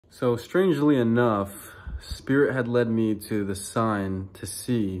So strangely enough, Spirit had led me to the sign to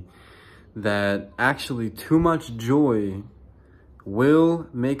see that actually too much joy will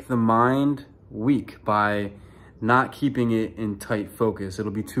make the mind weak by not keeping it in tight focus.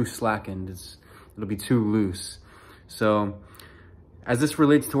 It'll be too slackened, it'll be too loose. So as this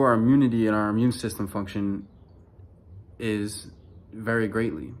relates to our immunity and our immune system function is very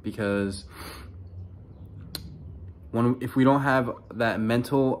greatly, because if we don't have that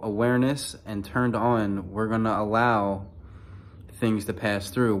mental awareness and turned on, we're gonna allow things to pass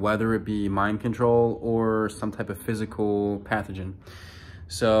through, whether it be mind control or some type of physical pathogen.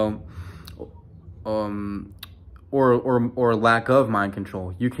 So, or lack of mind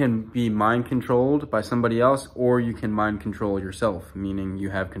control. You can be mind controlled by somebody else, or you can mind control yourself, meaning you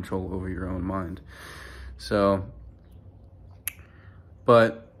have control over your own mind. So,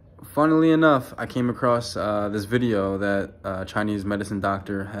 but funnily enough, I came across this video that a Chinese medicine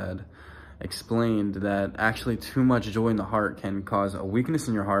doctor had explained that actually too much joy in the heart can cause a weakness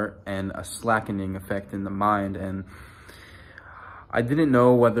in your heart and a slackening effect in the mind. And I didn't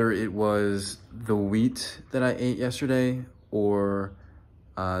know whether it was the wheat that I ate yesterday or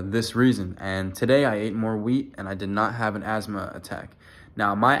this reason. And today I ate more wheat and I did not have an asthma attack.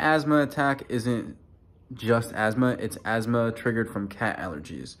 Now, my asthma attack isn't just asthma, it's asthma triggered from cat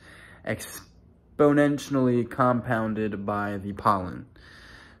allergies, exponentially compounded by the pollen.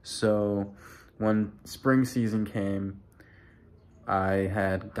 So when spring season came, I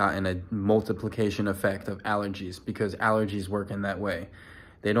had gotten a multiplication effect of allergies, because allergies work in that way.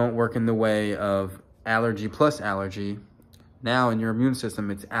 They don't work in the way of allergy plus allergy. Now in your immune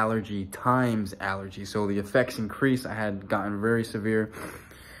system, it's allergy times allergy. So the effects increase. I had gotten very severe,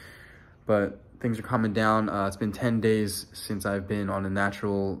 but things are calming down. It's been 10 days since I've been on a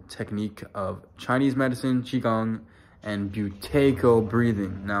natural technique of Chinese medicine, Qigong, and Buteyko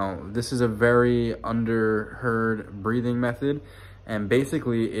breathing. Now, this is a very underheard breathing method, and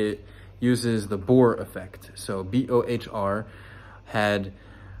basically it uses the Bohr effect. So B-O-H-R had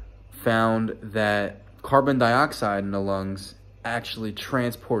found that carbon dioxide in the lungs actually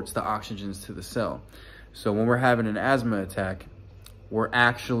transports the oxygens to the cell. So when we're having an asthma attack, we're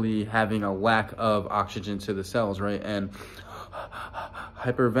actually having a lack of oxygen to the cells, right? And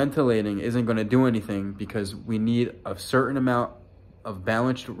hyperventilating isn't going to do anything, because we need a certain amount of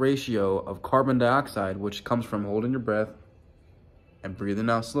balanced ratio of carbon dioxide, which comes from holding your breath and breathing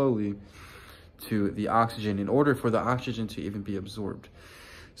out slowly, to the oxygen in order for the oxygen to even be absorbed.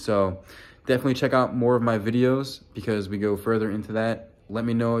 So definitely check out more of my videos, because we go further into that. Let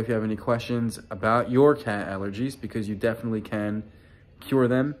me know if you have any questions about your cat allergies, because you definitely can cure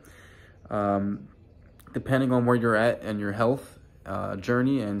them. Depending on where you're at and your health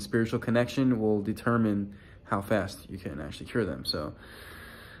journey and spiritual connection will determine how fast you can actually cure them. So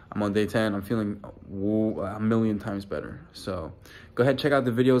I'm on day 10. I'm feeling a million times better. So go ahead, check out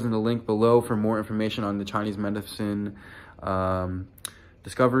the videos in the link below for more information on the Chinese medicine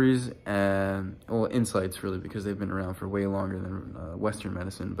discoveries and, well, insights really, because they've been around for way longer than Western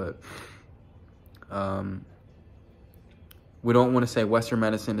medicine. But we don't want to say Western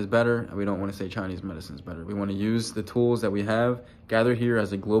medicine is better, and we don't want to say Chinese medicine is better. We want to use the tools that we have gathered here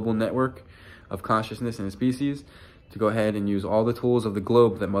as a global network of consciousness and species to go ahead and use all the tools of the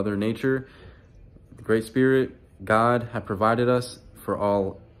globe that Mother Nature, the Great Spirit, God have provided us for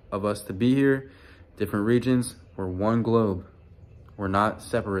all of us to be here. Different regions, we're one globe. We're not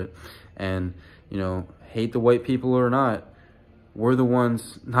separate. And, you know, hate the white people or not, we're the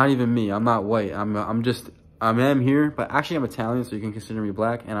ones, not even me, I'm not white. I am here, but actually I'm Italian, so you can consider me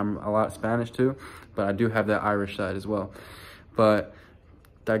black, and I'm a lot Spanish too, but I do have that Irish side as well. But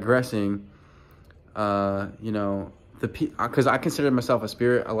digressing, you know, because I consider myself a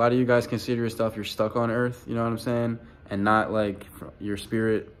spirit. A lot of you guys consider yourself, you're stuck on earth, you know what I'm saying? And not like your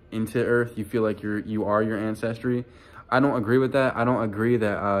spirit into earth. You feel like you are your ancestry. I don't agree with that. I don't agree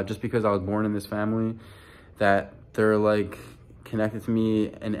that just because I was born in this family, that they're like connected to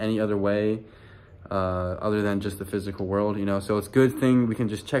me in any other way. Other than just the physical world, you know. So it's a good thing we can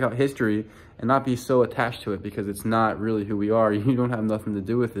just check out history and not be so attached to it, because it's not really who we are. You don't have nothing to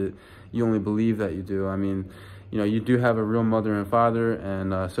do with it. You only believe that you do. I mean, you know, you do have a real mother and father,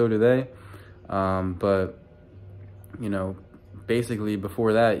 and so do they. But, you know, basically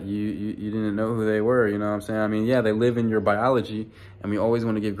before that, you didn't know who they were, you know what I'm saying? I mean, yeah, they live in your biology, and we always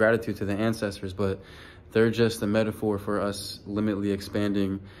want to give gratitude to the ancestors, but they're just a metaphor for us limitly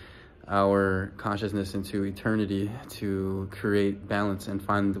expanding our consciousness into eternity to create balance and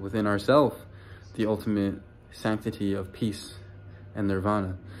find within ourselves the ultimate sanctity of peace and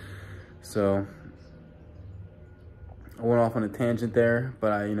nirvana. So I went off on a tangent there,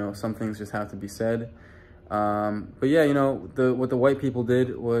 but you know, some things just have to be said. But yeah, you know, what the white people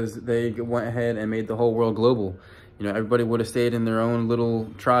did was they went ahead and made the whole world global. You know, everybody would have stayed in their own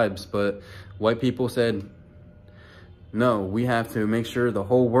little tribes, but white people said, no, we have to make sure the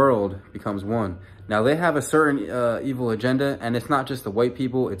whole world becomes one. Now, they have a certain evil agenda, and it's not just the white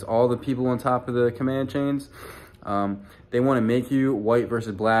people, it's all the people on top of the command chains. They want to make you white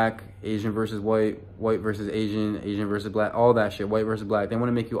versus black, Asian versus white, white versus Asian, Asian versus black, all that shit, white versus black. They want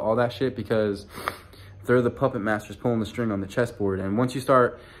to make you all that shit because they're the puppet masters pulling the string on the chessboard. And once you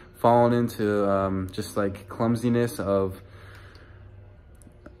start falling into just like clumsiness of,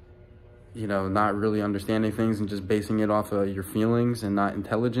 you know, not really understanding things and just basing it off of your feelings and not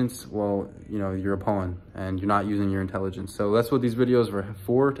intelligence, well, you know, you're a pawn and you're not using your intelligence. So that's what these videos were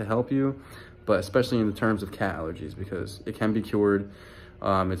for, to help you, but especially in the terms of cat allergies, because it can be cured.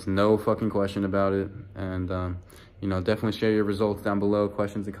 It's no fucking question about it. And, you know, definitely share your results down below,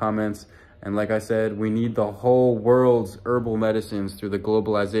 questions and comments. And like I said, we need the whole world's herbal medicines through the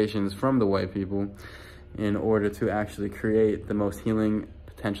globalizations from the white people in order to actually create the most healing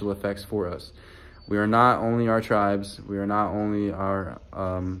potential effects for us. We are not only our tribes, we are not only our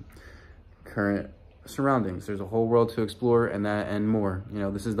current surroundings. There's a whole world to explore, and more. You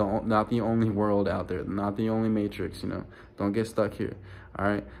know, this is not the only world out there, not the only matrix. You know, don't get stuck here. All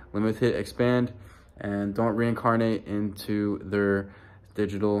right, limited, expand, and don't reincarnate into their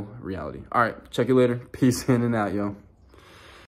digital reality. All right, check you later. Peace in and out, yo.